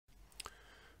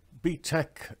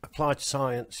BTEC Applied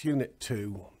Science Unit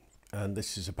 2, and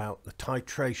this is about the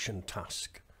titration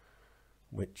task,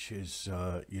 which is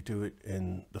you do it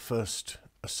in the first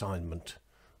assignment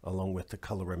along with the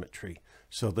colorimetry.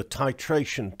 So the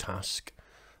titration task,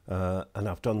 and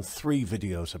I've done 3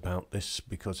 videos about this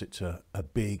because it's a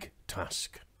big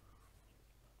task.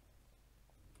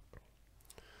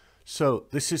 So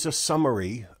this is a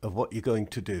summary of what you're going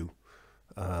to do.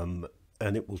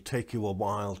 And it will take you a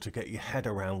while to get your head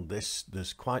around this.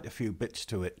 There's quite a few bits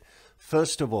to it.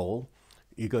 First of all,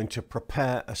 you're going to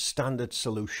prepare a standard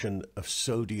solution of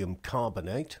sodium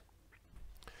carbonate.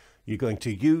 You're going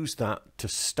to use that to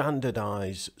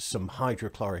standardize some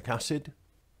hydrochloric acid.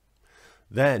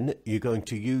 Then you're going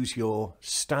to use your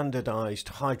standardized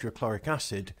hydrochloric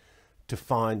acid to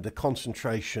find the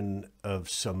concentration of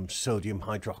some sodium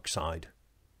hydroxide.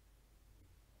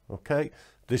 Okay,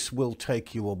 this will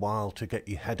take you a while to get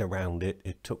your head around it.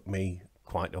 It took me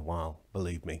quite a while,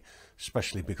 believe me,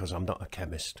 especially because I'm not a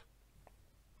chemist.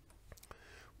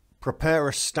 Prepare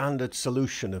a standard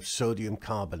solution of sodium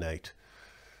carbonate.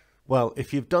 Well,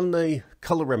 if you've done the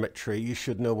colorimetry, you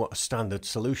should know what a standard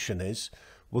solution is.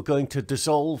 We're going to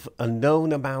dissolve a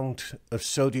known amount of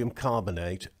sodium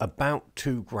carbonate, about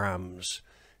 2 grams,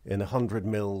 in 100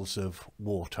 mils of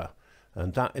water.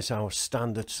 And that is our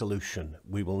standard solution.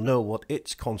 We will know what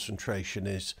its concentration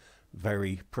is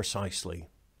very precisely.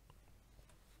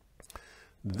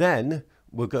 Then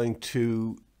we're going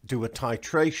to do a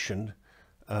titration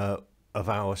of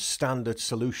our standard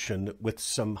solution with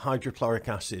some hydrochloric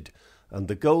acid. And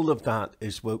the goal of that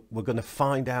is we're going to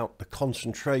find out the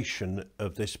concentration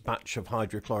of this batch of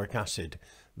hydrochloric acid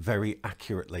very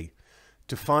accurately.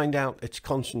 To find out its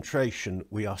concentration,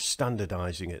 we are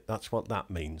standardizing it. That's what that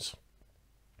means.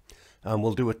 And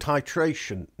we'll do a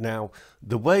titration. Now,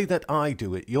 the way that I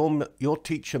do it, your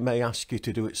teacher may ask you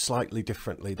to do it slightly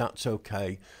differently. That's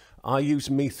okay. I use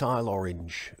methyl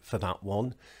orange for that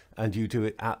one, and you do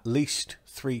it at least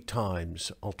 3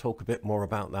 times. I'll talk a bit more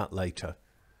about that later.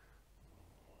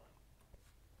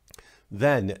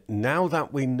 Then, now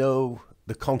that we know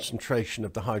the concentration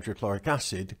of the hydrochloric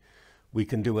acid, we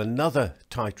can do another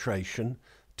titration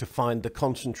to find the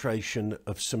concentration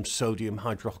of some sodium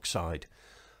hydroxide.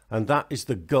 And that is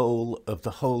the goal of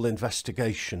the whole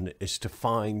investigation, is to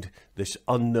find this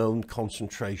unknown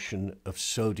concentration of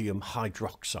sodium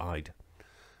hydroxide.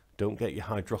 Don't get your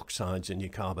hydroxides and your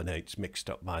carbonates mixed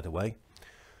up, by the way.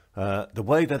 The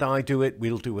way that I do it,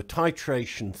 we'll do a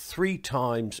titration 3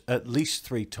 times, at least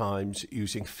 3 times,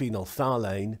 using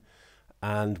phenolphthalein,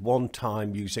 and 1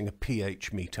 time using a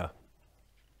pH meter.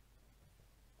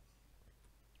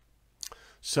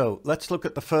 So let's look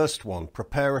at the first one.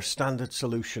 Prepare a standard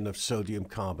solution of sodium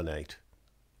carbonate.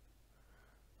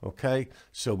 Okay,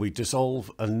 so we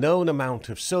dissolve a known amount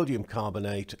of sodium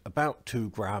carbonate, about 2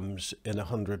 grams, in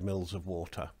 100 mils of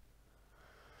water.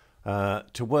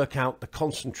 To work out the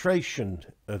concentration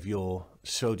of your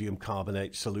sodium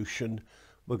carbonate solution,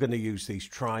 we're going to use these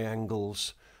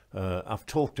triangles. I've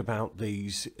talked about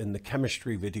these in the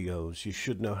chemistry videos. You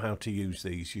should know how to use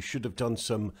these. You should have done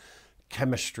some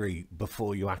chemistry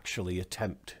before you actually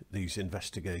attempt these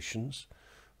investigations.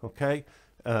 Okay,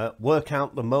 work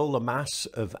out the molar mass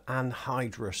of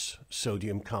anhydrous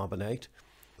sodium carbonate.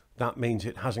 That means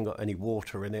it hasn't got any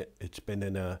water in it. It's been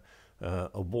in a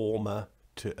warmer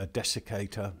to a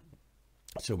desiccator,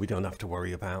 so we don't have to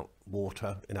worry about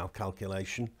water in our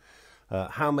calculation.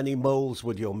 How many moles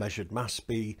would your measured mass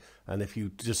be? And if you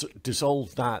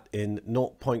dissolve that in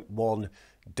 0.1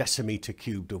 decimeter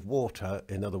cubed of water,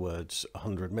 in other words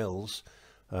 100 mils,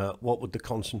 what would the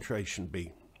concentration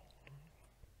be?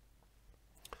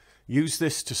 Use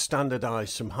this to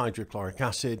standardize some hydrochloric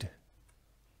acid.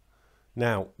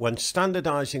 Now, when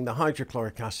standardizing the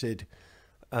hydrochloric acid,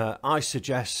 I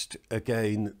suggest,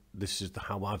 again, this is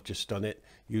how I've just done it,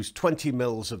 use 20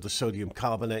 mils of the sodium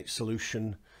carbonate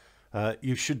solution.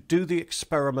 You should do the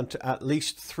experiment at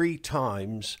least 3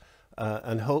 times,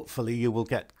 and hopefully you will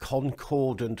get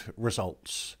concordant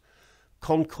results.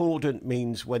 Concordant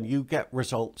means when you get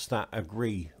results that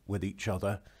agree with each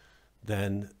other,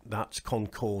 then that's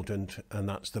concordant, and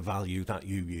that's the value that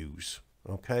you use.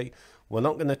 Okay, we're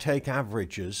not going to take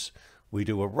averages. We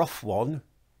do a rough one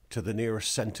to the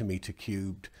nearest centimeter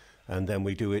cubed, and then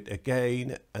we do it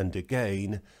again and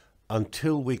again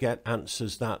until we get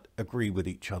answers that agree with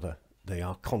each other. They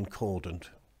are concordant.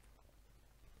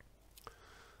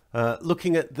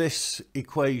 Looking at this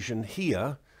equation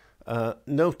here,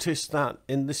 notice that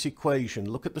in this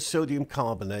equation, look at the sodium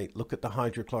carbonate, look at the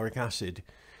hydrochloric acid.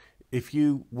 If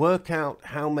you work out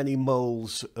how many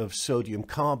moles of sodium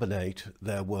carbonate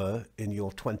there were in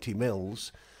your 20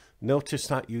 mils, notice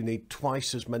that you need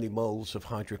twice as many moles of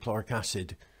hydrochloric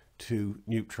acid to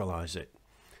neutralize it.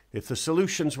 If the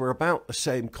solutions were about the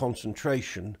same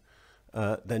concentration,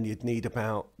 then you'd need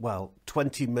about, well,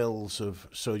 20 mils of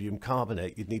sodium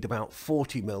carbonate. You'd need about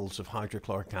 40 mils of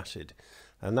hydrochloric acid.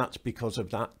 And that's because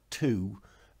of that 2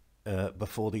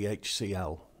 before the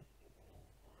HCl.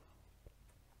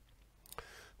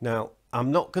 Now,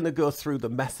 I'm not going to go through the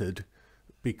method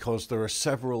because there are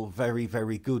several very,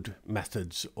 very good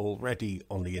methods already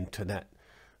on the internet.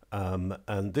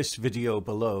 And this video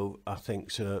below, I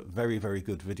think, is a very, very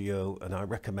good video, and I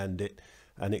recommend it.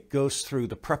 And it goes through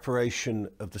the preparation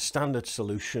of the standard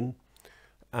solution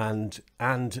and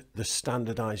the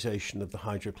standardization of the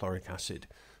hydrochloric acid.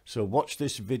 So watch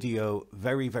this video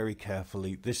very, very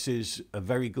carefully. This is a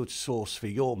very good source for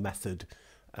your method.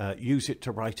 Use it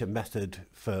to write a method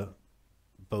for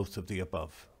both of the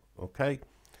above. Okay?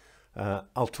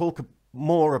 I'll talk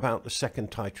more about the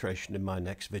second titration in my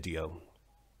next video.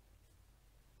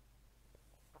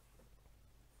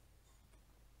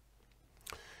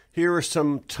 Here are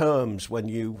some terms when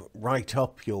you write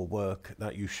up your work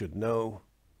that you should know.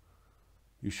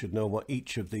 You should know what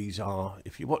each of these are.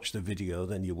 If you watch the video,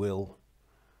 then you will.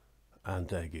 And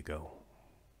there you go.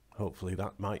 Hopefully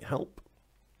that might help.